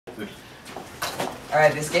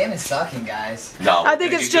Alright, this game is sucking, guys. No. I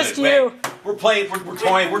think it's just you. We're playing. We're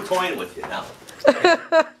toying with you now.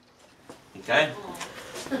 Okay.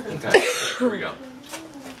 Okay. Here we go.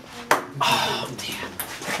 Oh damn!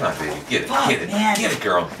 Come on, baby. Get it. Get it. Man. Get it,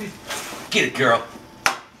 girl. Get it, girl.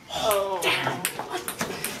 Oh. Damn.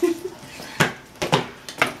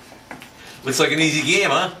 Looks like an easy game,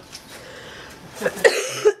 huh? We're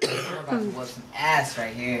about to whoop some ass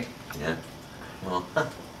right here. Yeah. Well.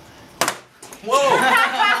 Whoa!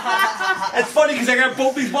 That's funny because I got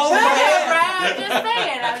both these balls in my hand. I'm just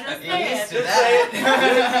saying. I'm just saying. You're used to that.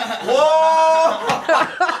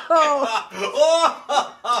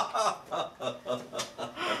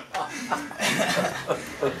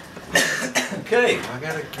 Okay, I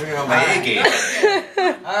gotta bring out my A game.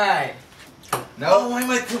 Alright. No. Oh, why am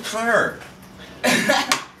I too far?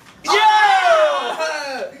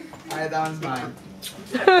 Alright, that one's mine.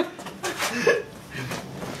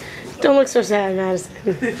 Don't look so sad, Madison.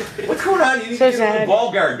 What's going on? You need So to get a sad.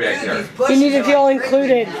 ball guard back there. You need to feel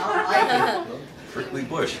included. Prickly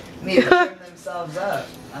bush. Need to trim themselves up.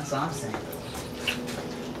 That's what I'm saying.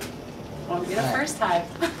 Won't be the first time.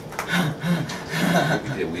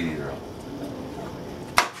 You did weed eater.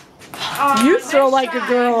 You throw like a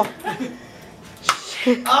girl.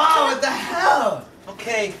 Oh, what the hell?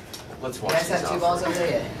 Okay. Let's You watch guys this have 2 out. balls over there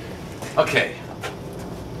yet? Okay.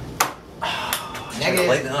 Negative.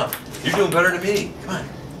 Lighten up. You're doing better than me. Come on.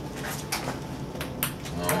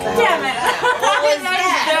 Oh. Damn it. What was that?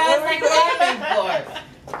 Like, What were you aiming for?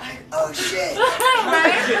 Like, oh shit.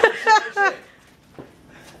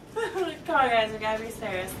 Come on, guys. We gotta be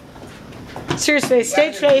serious. Seriously,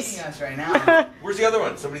 stage You guys are beating face. us right now. Where's the other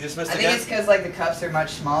one? Somebody just missed I it think again? it's because like the cups are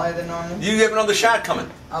much smaller than normal. You have another shot coming.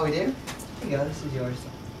 Oh, we do? Here you go. This is yours.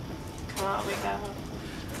 Come on, we go.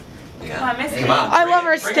 Yeah. Come on, Miss Come on. I love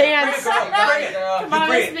her Bring it, stance. Bring it, bring it, girl. Come on,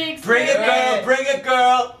 Bring Miss it. Meeks. Bring it, girl. Bring it,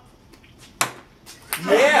 girl.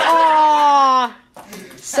 Yeah. Aww.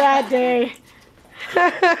 Sad day.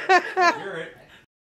 Hear it.